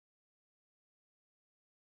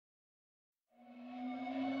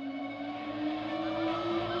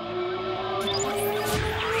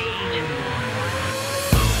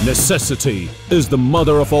Necessity is the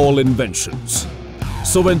mother of all inventions.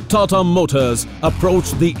 So when Tata Motors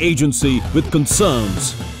approached the agency with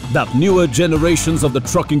concerns that newer generations of the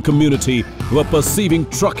trucking community were perceiving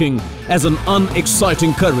trucking as an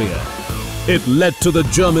unexciting career, it led to the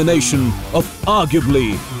germination of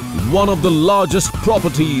arguably one of the largest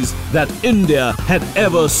properties that India had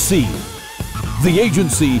ever seen. The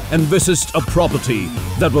agency envisaged a property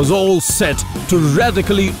that was all set to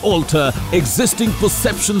radically alter existing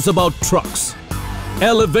perceptions about trucks,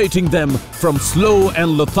 elevating them from slow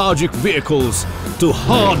and lethargic vehicles to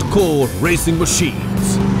hardcore racing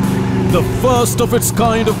machines. The first of its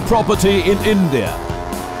kind of property in India,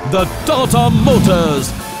 the Tata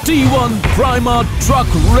Motors T1 Prima Truck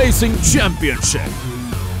Racing Championship.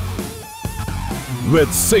 With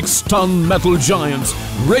 6-ton metal giants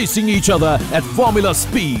racing each other at formula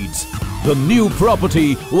speeds, the new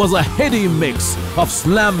property was a heady mix of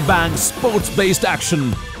slam-bang sports-based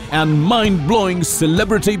action and mind-blowing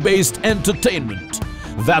celebrity-based entertainment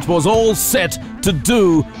that was all set to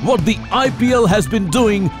do what the IPL has been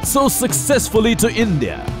doing so successfully to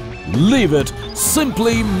India: leave it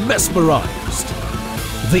simply mesmerized.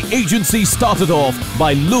 The agency started off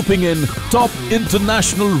by looping in top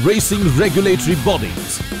international racing regulatory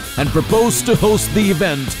bodies and proposed to host the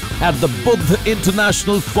event at the Buddha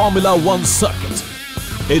International Formula One circuit.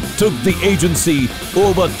 It took the agency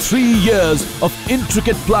over 3 years of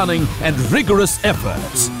intricate planning and rigorous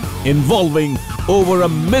efforts, involving over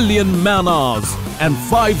 1 million man-hours and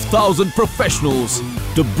 5,000 professionals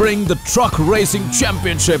to bring the Truck Racing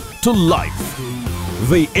Championship to life.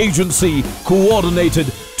 The agency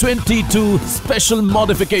coordinated 22 special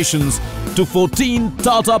modifications to 14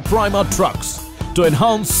 Tata Prima trucks to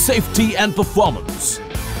enhance safety and performance,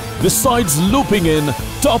 besides looping in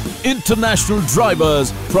top international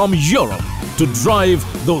drivers from Europe to drive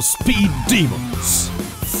those speed demons.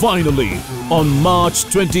 Finally, on March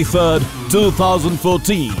 23rd,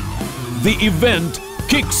 2014, the event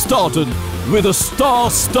kick-started with a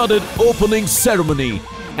star-studded opening ceremony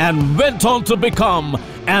and went on to become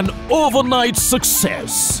an overnight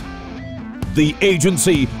success. The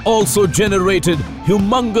agency also generated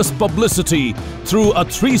humongous publicity through a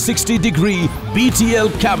 360-degree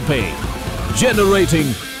BTL campaign, generating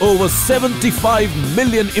over 75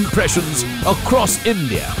 million impressions across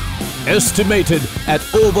India, estimated at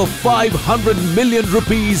over 500 million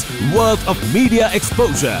rupees worth of media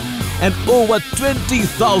exposure and over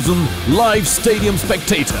 20,000 live stadium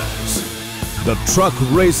spectators. The truck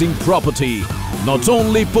racing property not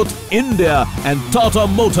only put India and Tata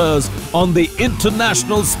Motors on the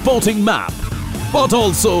international sporting map, but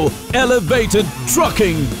also elevated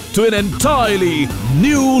trucking to an entirely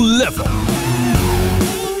new level.